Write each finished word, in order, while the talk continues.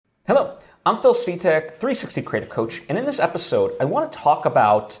Hello, I'm Phil Svitek, 360 Creative Coach, and in this episode, I want to talk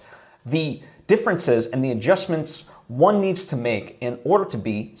about the differences and the adjustments one needs to make in order to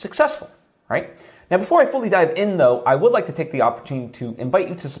be successful, right? Now, before I fully dive in, though, I would like to take the opportunity to invite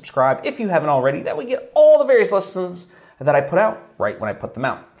you to subscribe if you haven't already. That way you get all the various lessons that I put out right when I put them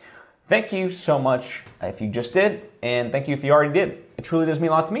out. Thank you so much if you just did, and thank you if you already did. It truly does mean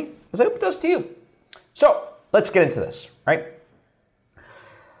a lot to me, as I hope it does to you. So, let's get into this, right?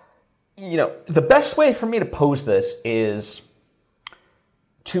 The best way for me to pose this is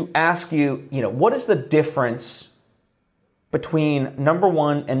to ask you, what is the difference between number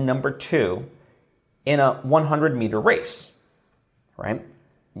one and number two in a 100-meter race, right?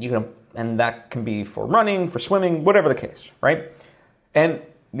 And that can be for running, for swimming, whatever the case, right? And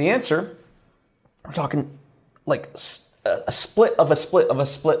the answer, we're talking like a split of a split of a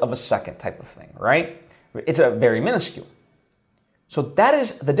split of a second type of thing, right? It's a very minuscule. So that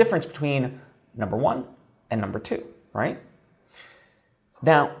is the difference between number one and number two, right?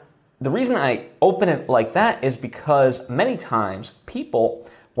 Now, the reason I open it like that is because many times people,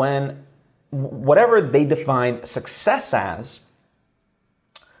 when whatever they define success as,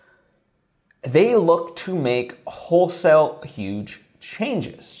 they look to make wholesale huge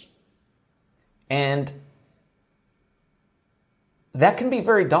changes. And that can be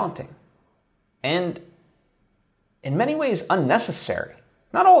very daunting. And in many ways unnecessary.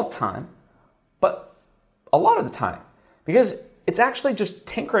 Not all the time, but a lot of the time. Because it's actually just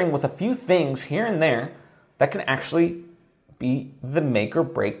tinkering with a few things here and there that can actually be the make or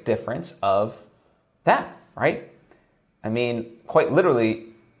break difference of that, right? I mean, quite literally,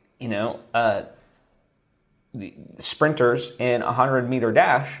 the sprinters in a 100-meter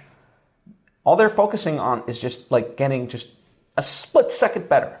dash, all they're focusing on is just like getting just a split second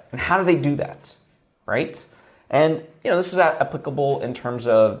better. And how do they do that, right? And, this is applicable in terms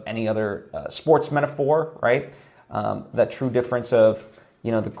of any other sports metaphor, right? That true difference of,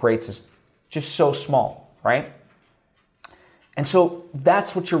 the greats is just so small, right? And so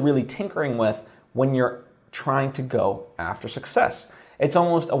that's what you're really tinkering with when you're trying to go after success. It's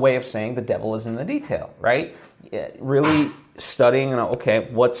almost a way of saying the devil is in the detail, right? Really studying, okay,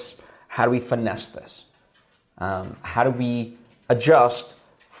 how do we finesse this? How do we adjust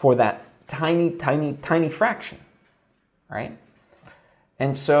for that tiny, tiny, tiny fraction, right?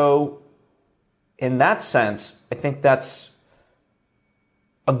 And so, in that sense, I think that's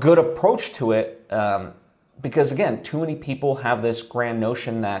a good approach to it, because again, too many people have this grand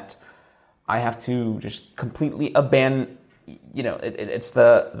notion that I have to just completely abandon, it's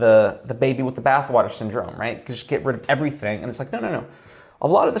the baby with the bathwater syndrome, right? Just get rid of everything, and it's like, no. A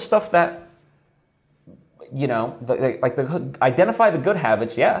lot of the stuff that, identify the good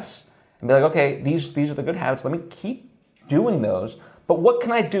habits, yes, and be like, okay, these are the good habits. Let me keep doing those. But what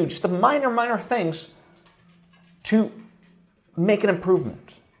can I do? Just the minor things to make an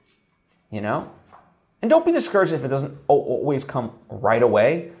improvement, And don't be discouraged if it doesn't always come right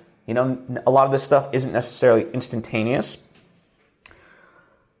away. A lot of this stuff isn't necessarily instantaneous.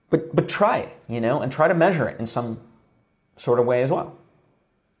 But try it, and try to measure it in some sort of way as well.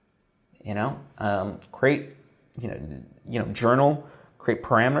 Create, journal, create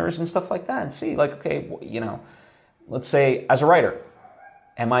parameters and stuff like that, and see, like, okay, let's say as a writer,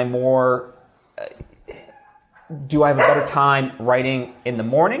 am I more, do I have a better time writing in the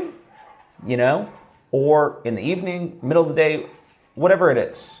morning, or in the evening, middle of the day, whatever it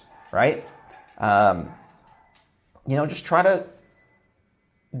is, right? Just try to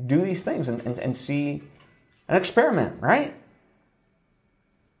do these things and see an experiment, right?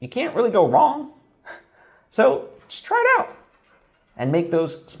 You can't really go wrong. So just try it out and make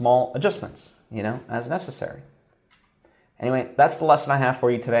those small adjustments, as necessary. Anyway, that's the lesson I have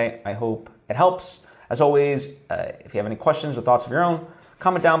for you today. I hope it helps. As always, if you have any questions or thoughts of your own,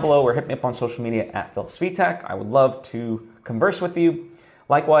 comment down below or hit me up on social media at Phil Svitek. I would love to converse with you.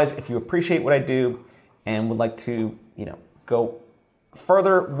 Likewise, if you appreciate what I do and would like to, go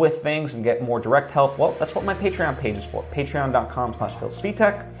further with things and get more direct help, well, that's what my Patreon page is for, patreon.com/Phil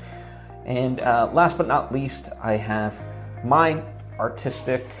Svitek. And last but not least, I have my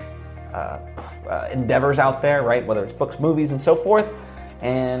artistic endeavors out there, right? Whether it's books, movies, and so forth.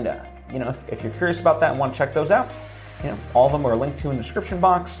 And, if you're curious about that and want to check those out, all of them are linked to in the description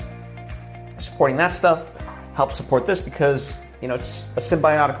box. Supporting that stuff helps support this because, it's a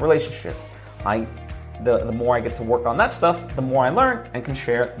symbiotic relationship. The more I get to work on that stuff, the more I learn and can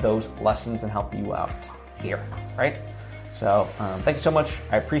share those lessons and help you out here, right? So thank you so much.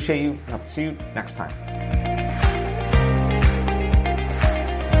 I appreciate you, and I'll see you next time.